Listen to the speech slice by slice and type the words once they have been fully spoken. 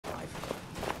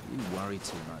You worry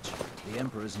too much. The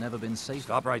Emperor's never been safe.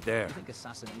 Stop right there. You think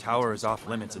assassinations Tower is are off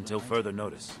limits planned until overnight? further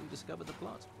notice. We discovered the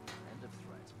plot. End of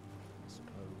threat. I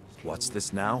suppose. What's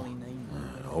this now?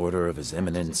 An order of His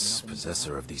Eminence,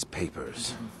 possessor of these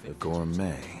papers. The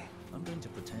Gourmet. I'm going to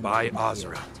pretend By I didn't hear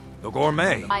Ozra. that. The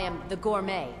Gourmet! I am the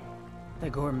Gourmet. The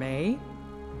Gourmet?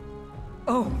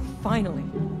 Oh, finally.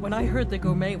 When I heard the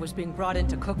Gourmet was being brought in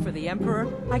to cook for the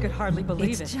Emperor, I could hardly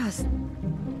believe it. It's just...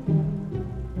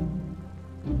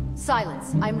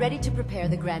 Silence. I'm ready to prepare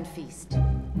the grand feast.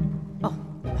 Oh,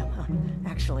 well,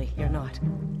 actually, you're not.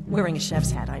 Wearing a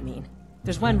chef's hat, I mean.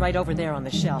 There's one right over there on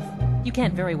the shelf. You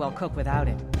can't very well cook without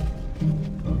it.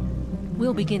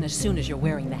 We'll begin as soon as you're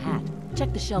wearing the hat.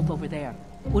 Check the shelf over there.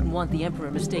 Wouldn't want the Emperor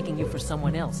mistaking you for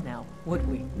someone else now, would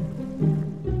we?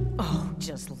 Oh,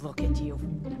 just look at you.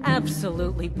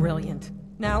 Absolutely brilliant.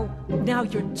 Now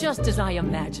you're just as I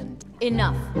imagined.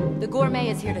 Enough. The Gourmet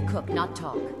is here to cook, not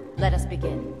talk. Let us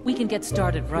begin. We can get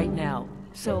started right now.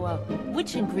 So,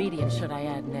 which ingredients should I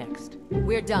add next?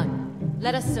 We're done.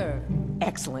 Let us serve.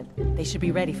 Excellent. They should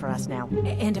be ready for us now.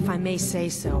 And if I may say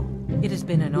so, it has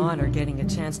been an honor getting a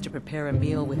chance to prepare a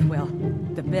meal with, well,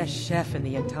 the best chef in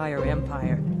the entire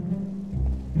Empire.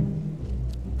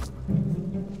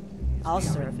 I'll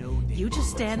serve. You just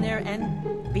stand there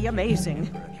and be amazing.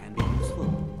 Can be useful,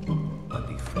 but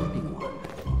the floating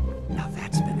one, now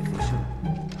that's beneficial,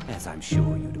 as I'm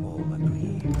sure you'd all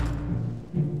agree.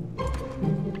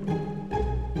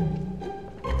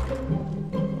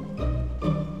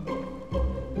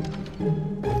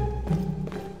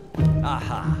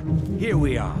 Aha! Here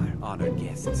we are, honored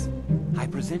guests. I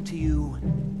present to you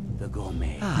the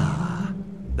Gourmet. Ah,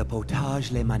 the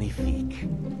potage le magnifique.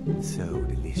 So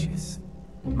delicious.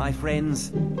 My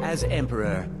friends, as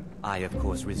Emperor, I of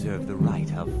course reserve the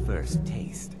right of first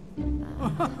taste.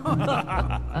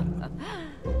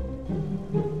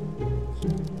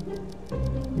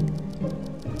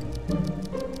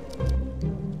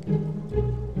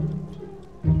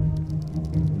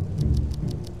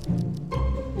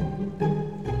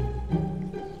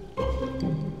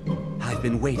 I've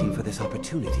been waiting for this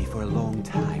opportunity for a long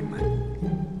time.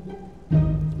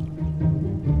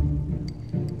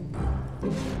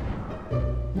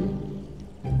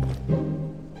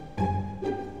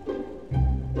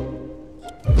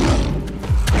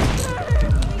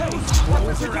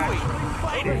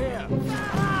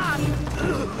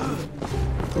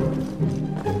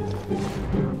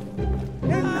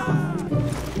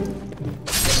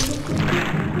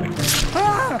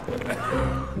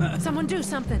 Someone do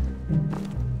something!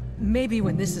 Maybe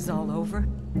when this is all over,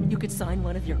 you could sign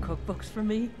one of your cookbooks for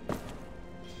me?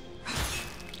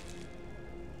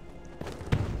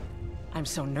 I'm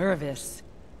so nervous.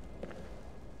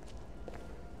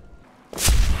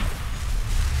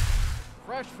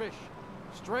 Fresh fish,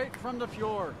 straight from the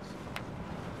fjords.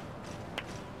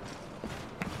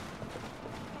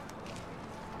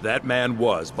 That man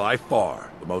was, by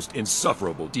far, the most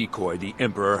insufferable decoy the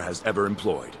Emperor has ever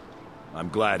employed. I'm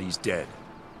glad he's dead.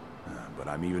 But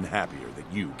I'm even happier that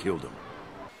you killed him.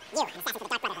 You, an assassin to the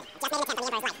Dark Brotherhood, just made an attempt on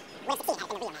the Emperor's life. Would have succeeded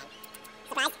had it been a real man.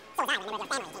 Surprised? So was I when a member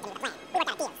of your family came into the plan. We worked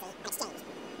out a deal, see? An exchange.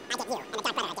 I get you, and the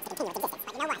Dark Brotherhood gets to continue its existence.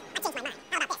 But you know what? I changed my mind.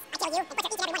 How about this? I kill you, and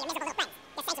butcher each and every one of your miserable little friends.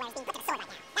 Your sanctuary is being put to the sword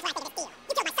right now. That's why I think of this deal.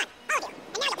 You killed my son, all of you,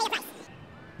 and now you'll pay your price.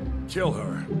 Kill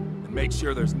her, and make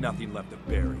sure there's nothing left to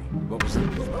bury. What was that?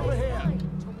 Over here!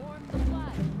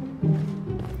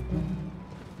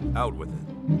 Out with it.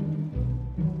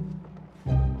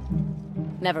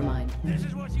 Never mind. This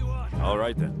is what you want. All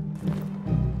right then.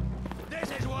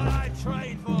 This is what I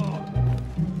trade for.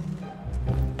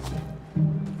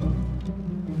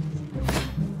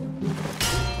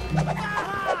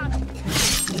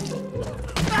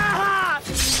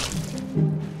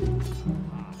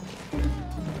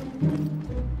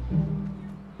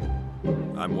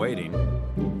 I'm waiting.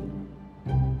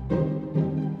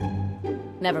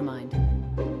 Never mind.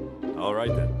 All right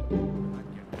then.